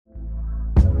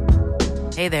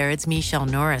Hey there, it's Michelle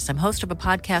Norris. I'm host of a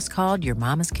podcast called Your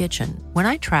Mama's Kitchen. When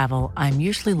I travel, I'm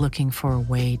usually looking for a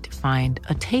way to find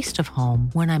a taste of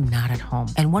home when I'm not at home.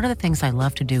 And one of the things I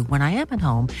love to do when I am at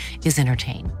home is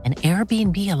entertain. And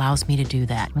Airbnb allows me to do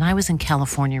that. When I was in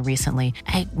California recently,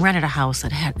 I rented a house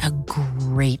that had a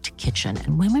great kitchen.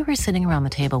 And when we were sitting around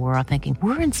the table, we were all thinking,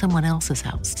 we're in someone else's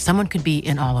house. Someone could be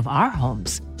in all of our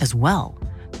homes as well.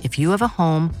 If you have a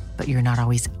home, but you're not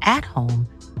always at home,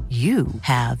 you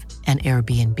have an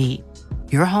Airbnb.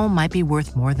 Your home might be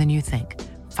worth more than you think.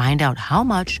 Find out how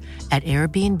much at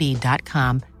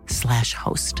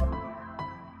airbnb.com/host.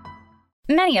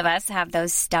 Many of us have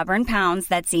those stubborn pounds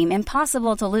that seem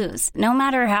impossible to lose, no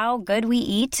matter how good we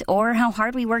eat or how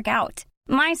hard we work out.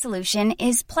 My solution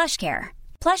is PlushCare.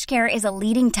 PlushCare is a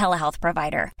leading telehealth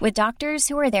provider with doctors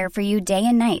who are there for you day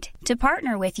and night to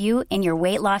partner with you in your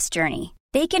weight loss journey.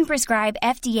 They can prescribe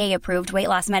FDA-approved weight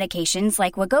loss medications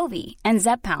like Wegovy and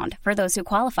Zepbound for those who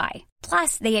qualify.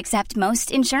 Plus, they accept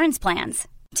most insurance plans.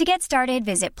 To get started,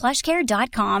 visit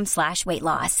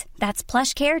plushcare.com/weightloss. That's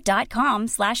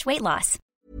plushcare.com/weightloss.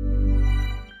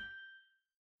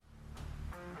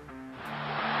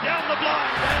 Down the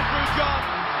blind, Andrew John.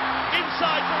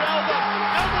 Inside for Albert.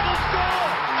 Albert will score.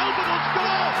 Albert will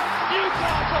score.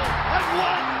 Newcastle have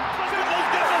won. Fiddler's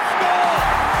going to score.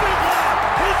 Fiddler,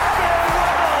 it's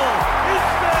farewell.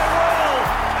 It's farewell.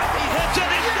 And he hits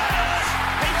it. He's got it.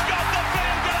 He's got the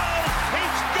field goal.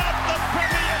 He's got the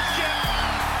premiership.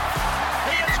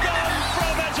 He has gone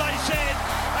from, as I said,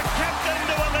 a captain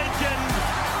to a legend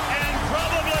and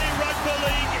probably rugby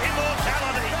league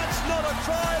immortality. That's not a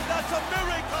try. That's a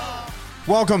miracle.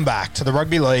 Welcome back to the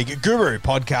Rugby League Guru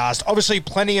podcast. Obviously,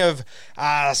 plenty of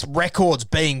records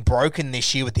being broken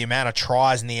this year with the amount of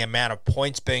tries and the amount of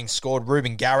points being scored.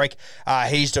 Ruben Garrick,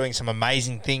 he's doing some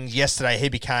amazing things. Yesterday, he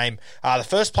became the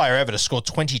first player ever to score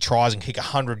 20 tries and kick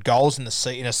 100 goals in a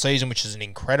season, which is an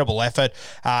incredible effort.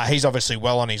 He's obviously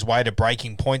well on his way to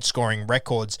breaking point-scoring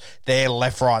records there,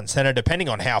 left, right and centre. Depending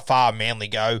on how far Manly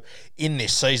go in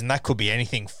this season, that could be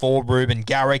anything for Ruben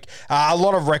Garrick. A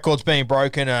lot of records being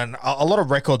broken and a lot of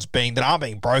records that aren't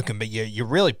being broken, but you're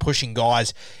really pushing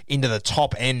guys into the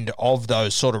top end of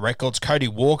those sort of records. Cody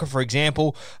Walker, for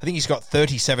example, I think he's got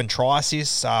 37 try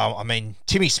assists.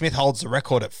 Timmy Smith holds the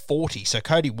record at 40, so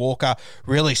Cody Walker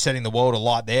really setting the world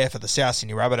alight there for the South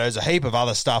Sydney Rabbitohs. A heap of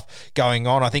other stuff going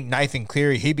on. I think Nathan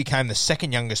Cleary, he became the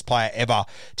second youngest player ever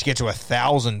to get to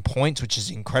 1,000 points, which is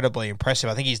incredibly impressive.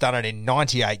 I think he's done it in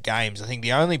 98 games. I think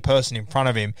the only person in front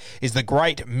of him is the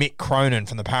great Mick Cronin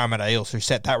from the Parramatta Eels, who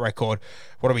set that record.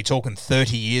 What are we talking,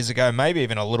 30 years ago? Maybe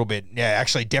even a little bit,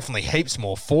 actually definitely heaps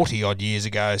more, 40-odd years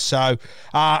ago. So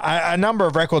a number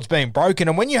of records being broken.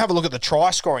 And when you have a look at the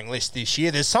try-scoring list this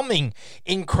year, there's something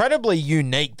incredibly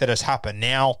unique that has happened.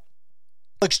 Now,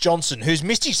 Alex Johnson, who's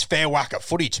missed his fair whack at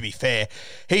footy, to be fair,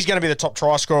 he's going to be the top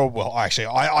try scorer. Well, actually,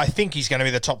 I think he's going to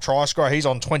be the top try scorer. He's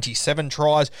on 27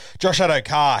 tries. Josh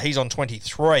Addo-Carr, he's on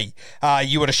 23.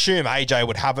 You would assume AJ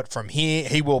would have it from here.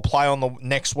 He will play on the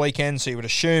next weekend, so you would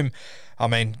assume...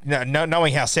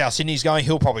 knowing how South Sydney's going,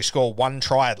 he'll probably score one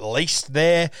try at least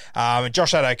there.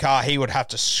 Josh Addo-Carr, he would have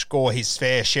to score his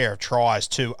fair share of tries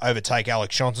to overtake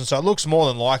Alex Johnson. So it looks more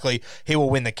than likely he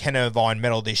will win the Ken Irvine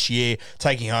medal this year,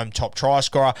 taking home top try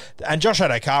scorer. And Josh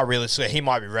Addo-Carr, realistically, he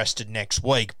might be rested next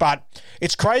week. But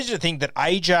it's crazy to think that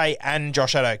AJ and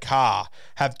Josh Addo-Carr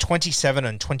have 27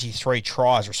 and 23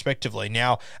 tries, respectively.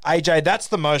 Now, AJ, that's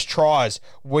the most tries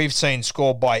we've seen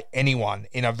scored by anyone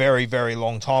in a very, very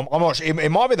long time. I'm not sure. It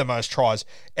might be the most tries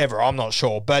ever, I'm not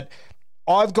sure. But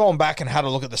I've gone back and had a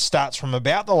look at the stats from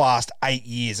about the last 8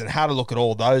 years and had a look at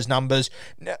all those numbers.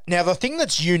 Now, the thing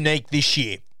that's unique this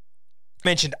year,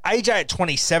 mentioned AJ at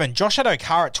 27, Josh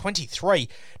Addo-Carr at 23.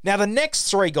 Now, the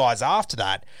next three guys after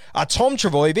that are Tom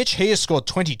Trbojevic. He has scored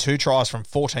 22 tries from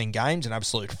 14 games, an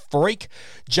absolute freak.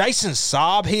 Jason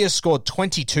Saab, he has scored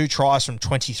 22 tries from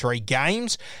 23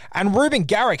 games. And Ruben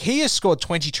Garrick, he has scored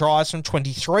 20 tries from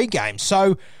 23 games.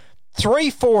 So 3,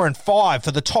 4, and 5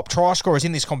 for the top try scorers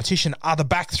in this competition are the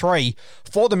back three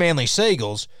for the Manly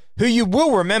Seagulls, who you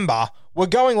will remember were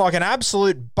going like an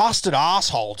absolute busted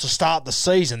asshole to start the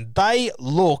season. They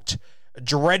looked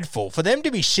dreadful. For them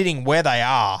to be sitting where they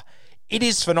are, it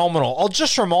is phenomenal. I'll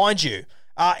just remind you,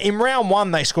 in round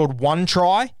 1, they scored 1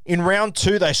 try. In round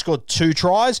 2, they scored 2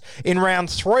 tries. In round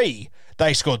 3,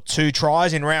 they scored 2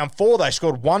 tries. In round 4, they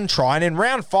scored 1 try. And in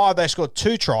round 5, they scored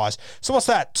 2 tries. So what's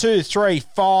that? 2, 3,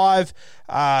 5,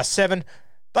 7.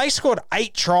 They scored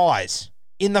 8 tries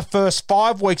in the first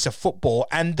 5 weeks of football.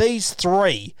 And these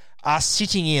 3 are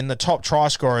sitting in the top try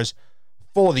scorers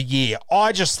for the year.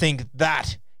 I just think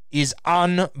that is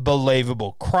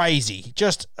unbelievable. Crazy.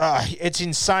 Just, it's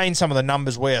insane some of the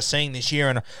numbers we are seeing this year,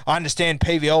 and I understand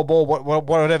PVL ball,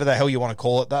 whatever the hell you want to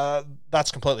call it,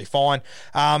 that's completely fine.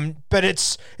 But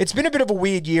it's been a bit of a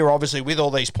weird year, obviously, with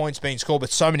all these points being scored,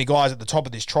 with so many guys at the top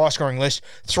of this try-scoring list.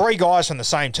 3 guys from the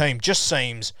same team just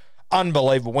seems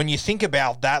unbelievable. When you think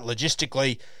about that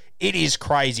logistically, it is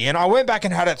crazy. And I went back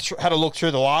and had a look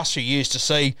through the last few years to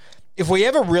see if we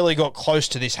ever really got close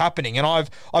to this happening. And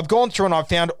I've gone through and I've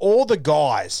found all the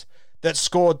guys that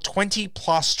scored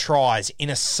 20-plus tries in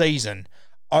a season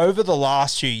over the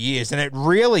last few years, and it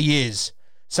really is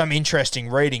some interesting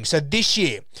reading. So this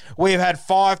year, we have had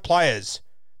 5 players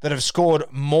that have scored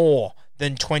more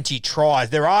than 20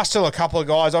 tries. There are still a couple of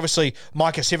guys. Obviously,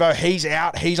 Micah Sivo, he's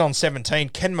out. He's on 17.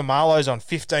 Ken Mamalo's on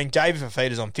 15. David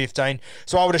Fafita's on 15.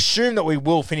 So I would assume that we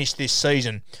will finish this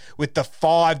season with the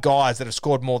 5 guys that have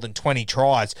scored more than 20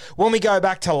 tries. When we go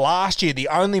back to last year, the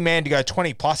only man to go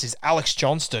 20-plus is Alex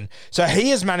Johnston. So he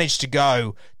has managed to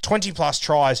go 20-plus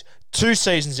tries 2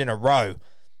 seasons in a row.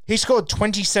 He scored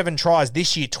 27 tries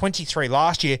this year, 23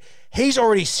 last year. He's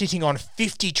already sitting on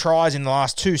 50 tries in the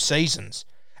last 2 seasons.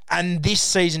 And this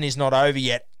season is not over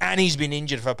yet, and he's been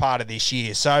injured for part of this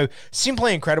year. So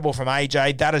simply incredible from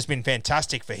AJ. That has been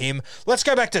fantastic for him. Let's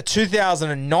go back to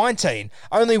 2019.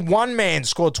 Only one man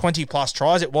scored 20-plus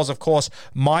tries. It was, of course,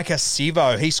 Micah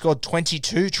Sivo. He scored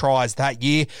 22 tries that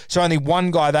year. So only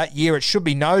one guy that year. It should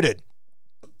be noted.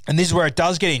 And this is where it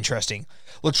does get interesting.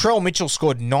 Latrell Mitchell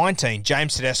scored 19.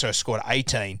 James Tedesco scored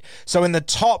 18. So in the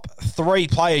top 3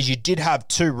 players, you did have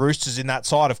 2 Roosters in that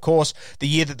side. Of course, the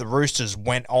year that the Roosters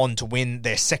went on to win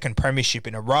their 2nd premiership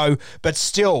in a row. But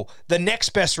still, the next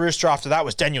best Rooster after that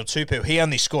was Daniel Tupou. He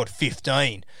only scored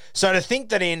 15. So to think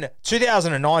that in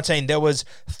 2019, there was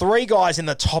 3 guys in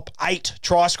the top 8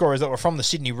 try scorers that were from the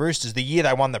Sydney Roosters, the year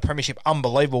they won the premiership,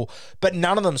 unbelievable. But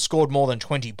none of them scored more than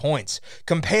 20 points.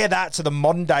 Compare that to the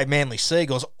modern-day Manly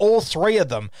Seagulls. All 3 of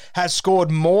them has scored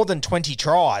more than 20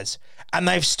 tries, and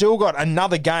they've still got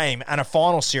another game and a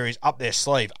final series up their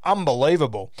sleeve.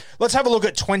 Unbelievable. Let's have a look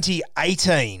at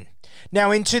 2018.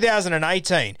 Now, in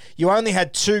 2018, you only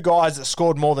had 2 guys that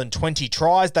scored more than 20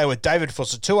 tries. They were David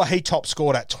Fusitu'a. He top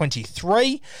scored at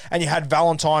 23. And you had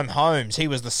Valentine Holmes. He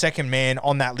was the 2nd man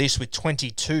on that list with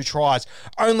 22 tries.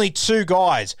 Only 2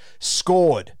 guys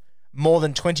scored more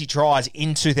than 20 tries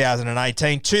in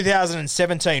 2018.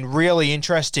 2017, really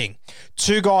interesting.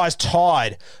 2 guys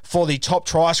tied for the top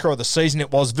try scorer of the season.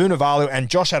 It was Vunivalu and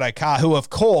Josh Adokar, who, of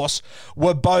course,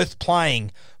 were both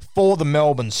playing for the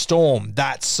Melbourne Storm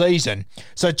that season.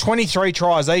 So 23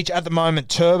 tries each. At the moment,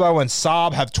 Turbo and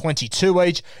Saab have 22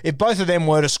 each. If both of them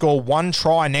were to score 1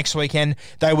 try next weekend,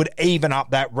 they would even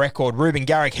up that record. Ruben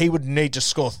Garrick, he would need to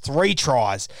score 3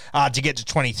 tries to get to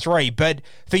 23. But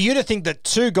for you to think that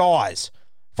 2 guys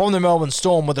from the Melbourne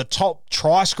Storm were the top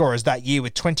try scorers that year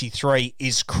with 23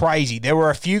 is crazy. There were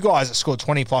a few guys that scored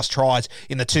 20-plus tries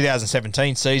in the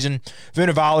 2017 season.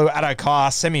 Vunivalu,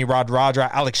 Adokar, Semi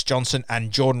Radradra, Alex Johnson,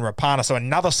 and Jordan Rapana. So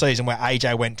another season where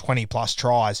AJ went 20-plus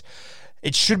tries.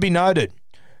 It should be noted,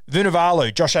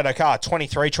 Vunivalu, Josh Adokar,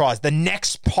 23 tries. The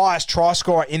next highest try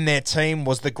scorer in their team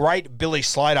was the great Billy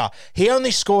Slater. He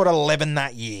only scored 11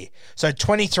 that year. So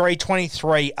 23,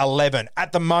 23, 11.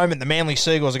 At the moment, the Manly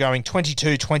Seagulls are going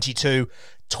 22, 22,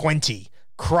 20.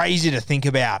 Crazy to think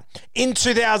about. In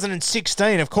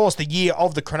 2016, of course, the year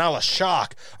of the Cronulla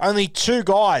Shark, only 2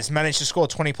 guys managed to score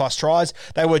 20-plus tries.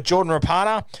 They were Jordan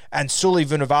Rapana and Suli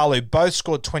Vunivalu. Both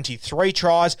scored 23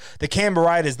 tries. The Canberra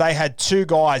Raiders, they had 2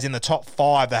 guys in the top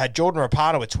 5. They had Jordan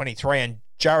Rapana with 23 and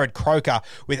Jared Croker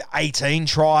with 18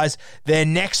 tries. Their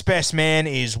next best man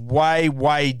is way,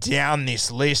 way down this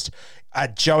list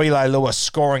at Joey Leilua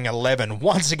scoring 11.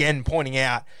 Once again, pointing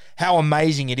out how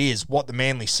amazing it is what the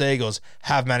Manly Seagulls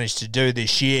have managed to do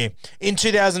this year. In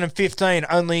 2015,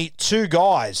 only 2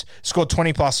 guys scored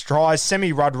 20-plus tries,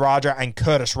 Semi Radradra and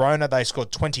Curtis Rona. They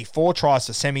scored 24 tries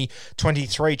for Semi,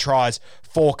 23 tries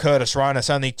for Curtis Rona.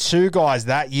 So only 2 guys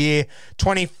that year.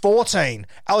 2014,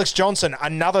 Alex Johnson,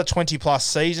 another 20-plus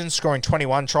season, scoring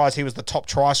 21 tries. He was the top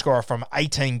try scorer from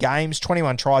 18 games,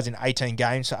 21 tries in 18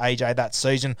 games for AJ that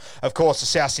season. Of course, the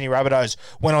South Sydney Rabbitohs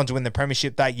went on to win the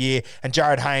premiership that year, and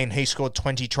Jared Hayne, he scored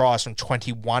 20 tries from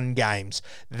 21 games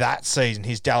that season,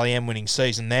 his Dally M winning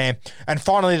season there. And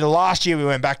finally, the last year we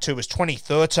went back to was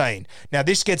 2013. Now,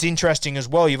 this gets interesting as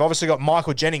well. You've obviously got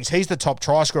Michael Jennings. He's the top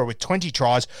try scorer with 20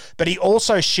 tries, but he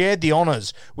also shared the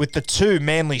honours with the 2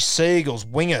 Manly Seagulls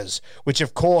wingers, which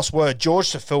of course were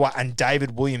George Tafua and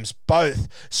David Williams, both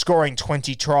scoring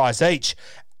 20 tries each.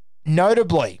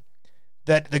 Notably,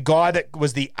 that the guy that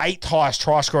was the 8th highest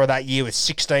try scorer that year with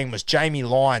 16 was Jamie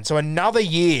Lyon. So another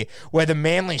year where the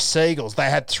Manly Seagulls, they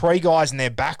had 3 guys in their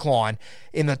back line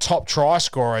in the top try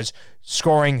scorers,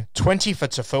 scoring 20 for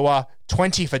Tafua,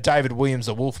 20 for David Williams,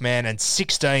 the Wolfman, and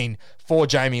 16 for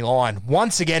Jamie Lyon.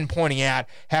 Once again pointing out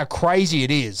how crazy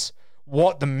it is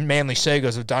what the Manly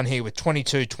Seagulls have done here with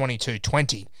 22, 22,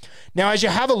 20. Now, as you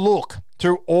have a look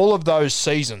through all of those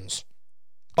seasons,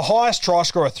 the highest try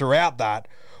scorer throughout that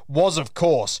was, of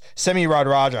course, Semi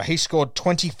Radradra. He scored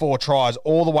 24 tries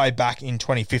all the way back in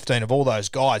 2015 of all those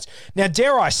guys. Now,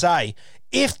 dare I say,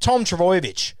 if Tom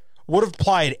Trbojevic would have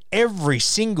played every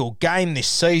single game this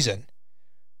season,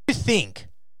 do you think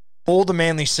all the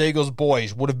Manly Seagulls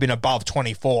boys would have been above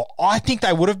 24? I think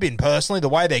they would have been, personally, the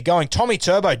way they're going. Tommy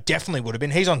Turbo definitely would have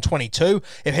been. He's on 22.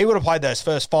 If he would have played those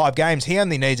first 5 games, he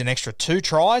only needs an extra 2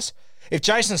 tries. If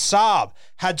Jason Saab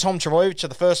had Tom Trbojevic to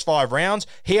the first 5 rounds,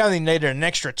 he only needed an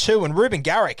extra 2. And Ruben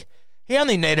Garrick, he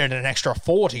only needed an extra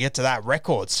 4 to get to that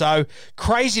record. So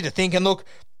crazy to think. And look,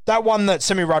 that one that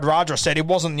Semi Radradra said, it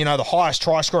wasn't, the highest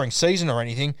try-scoring season or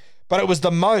anything, but it was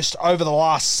the most over the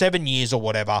last 7 years or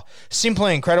whatever.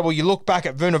 Simply incredible. You look back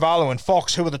at Vunivalu and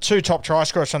Fox, who were the 2 top try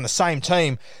scorers from the same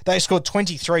team. They scored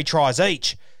 23 tries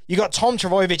each. You got Tom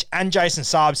Trbojevic and Jason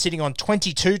Saab sitting on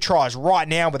 22 tries right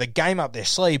now with a game up their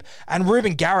sleeve, and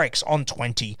Ruben Garrick's on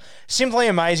 20. Simply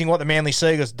amazing what the Manly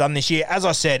Seagulls have done this year. As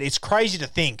I said, it's crazy to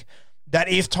think that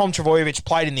if Tom Trbojevic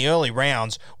played in the early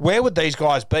rounds, where would these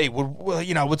guys be?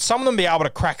 Would some of them be able to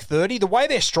crack 30? The way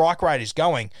their strike rate is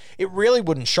going, it really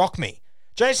wouldn't shock me.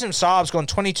 Jason Saab's gone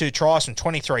 22 tries from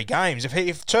 23 games.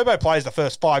 If Turbo plays the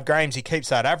first 5 games, he keeps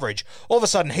that average. All of a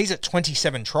sudden, he's at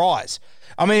 27 tries.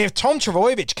 I mean, if Tom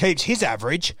Trbojevic keeps his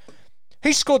average,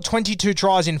 he's scored 22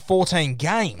 tries in 14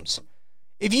 games.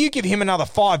 If you give him another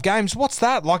 5 games, what's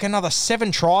that? Like another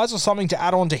 7 tries or something to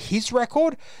add on to his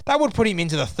record? That would put him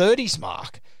into the 30s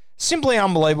mark. Simply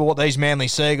unbelievable what these Manly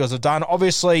Seagulls have done.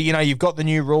 Obviously, you've got the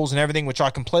new rules and everything, which I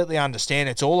completely understand.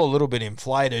 It's all a little bit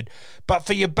inflated. But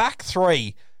for your back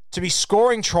 3 to be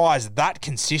scoring tries that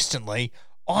consistently,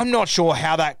 I'm not sure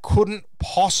how that couldn't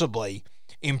possibly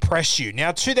impress you.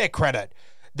 Now, to their credit,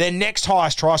 their next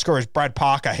highest try scorer is Brad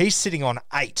Parker. He's sitting on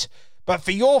 8. But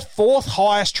for your 4th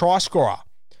highest try scorer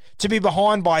to be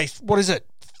behind by,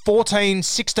 14,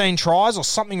 16 tries or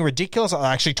something ridiculous,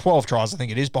 actually 12 tries I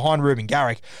think it is, behind Ruben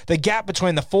Garrick, the gap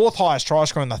between the 4th highest try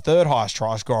scorer and the 3rd highest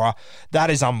try scorer, that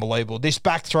is unbelievable. This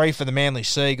back 3 for the Manly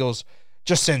Seagulls,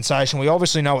 just sensational. We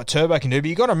obviously know what Turbo can do, but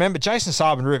you've got to remember Jason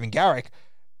Saab and Ruben Garrick,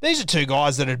 these are 2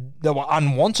 guys that were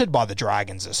unwanted by the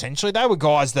Dragons, essentially. They were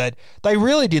guys that they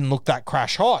really didn't look that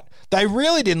crash hot. They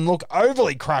really didn't look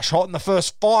overly crash hot in the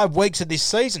first 5 weeks of this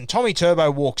season. Tommy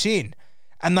Turbo walks in,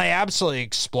 and they absolutely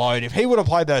explode. If he would have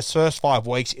played those first 5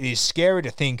 weeks, it is scary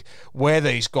to think where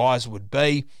these guys would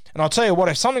be. And I'll tell you what,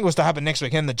 if something was to happen next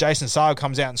weekend that Jason Saab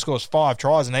comes out and scores 5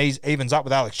 tries and he evens up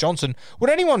with Alex Johnson, would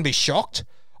anyone be shocked?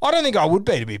 I don't think I would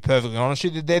be, to be perfectly honest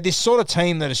with you. They're this sort of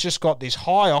team that has just got this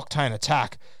high-octane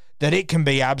attack that it can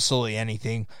be absolutely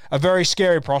anything. A very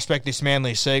scary prospect, this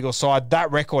Manly Seagull side.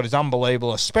 That record is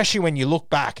unbelievable, especially when you look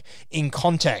back in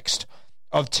context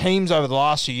of teams over the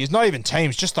last few years. Not even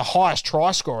teams, just the highest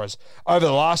try scorers over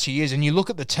the last few years. And you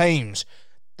look at the teams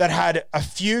that had a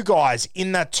few guys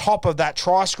in the top of that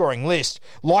try-scoring list,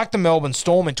 like the Melbourne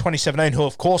Storm in 2017, who,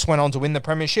 of course, went on to win the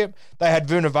premiership. They had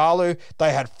Vunivalu,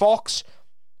 they had Fox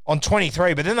on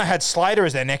 23, but then they had Slater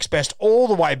as their next best all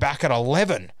the way back at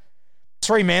 11.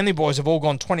 3 Manly boys have all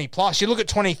gone 20+. You look at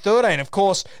 2013, of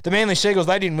course, the Manly Seagulls,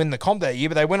 they didn't win the comp that year,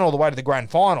 but they went all the way to the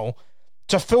grand final.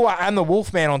 Tafua and the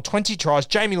Wolfman on 20 tries,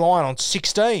 Jamie Lyon on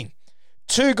 16.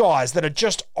 2 guys that are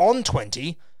just on 20.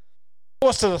 Of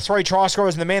course, to the 3 try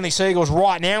scorers in the Manly Seagulls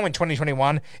right now in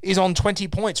 2021 is on 20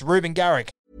 points, Ruben Garrick.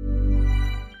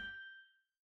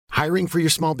 Hiring for your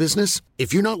small business?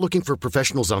 If you're not looking for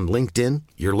professionals on LinkedIn,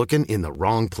 you're looking in the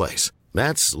wrong place.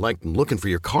 That's like looking for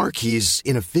your car keys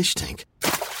in a fish tank.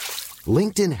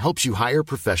 LinkedIn helps you hire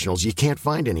professionals you can't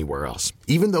find anywhere else,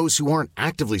 even those who aren't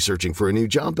actively searching for a new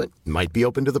job but might be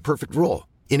open to the perfect role.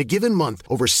 In a given month,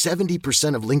 over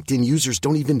 70% of LinkedIn users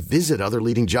don't even visit other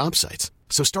leading job sites.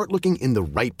 So start looking in the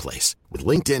right place. With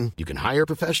LinkedIn, you can hire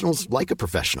professionals like a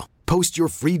professional. Post your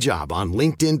free job on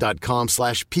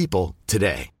linkedin.com/people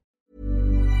today.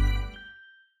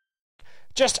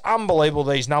 Just unbelievable,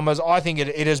 these numbers. I think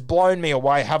it has blown me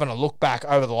away having a look back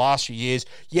over the last few years.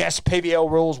 Yes, PBL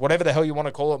rules, whatever the hell you want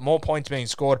to call it, more points being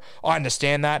scored. I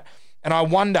understand that. And I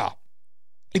wonder,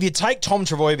 if you take Tom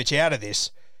Trbojevic out of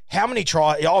this, how many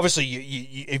tries? Obviously,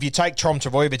 if you take Tom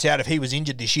Trbojevic out, if he was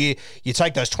injured this year, you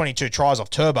take those 22 tries off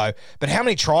Turbo. But how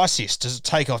many try assists does it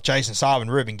take off Jason Saab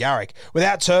and Ruben Garrick?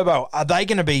 Without Turbo, are they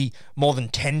going to be more than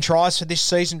 10 tries for this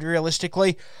season,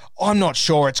 realistically? I'm not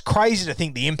sure. It's crazy to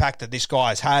think the impact that this guy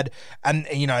has had, and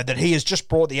that he has just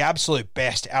brought the absolute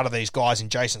best out of these guys in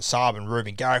Jason Saab and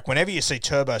Ruben Garrick. Whenever you see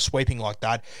Turbo sweeping like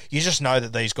that, you just know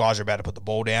that these guys are about to put the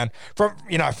ball down.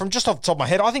 From just off the top of my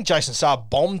head, I think Jason Saab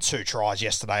bombed 2 tries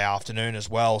yesterday afternoon as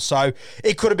well. So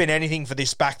it could have been anything for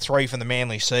this back three from the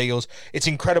Manly Seagulls. It's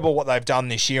incredible what they've done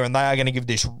this year, and they are going to give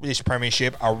this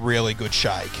premiership a really good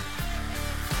shake.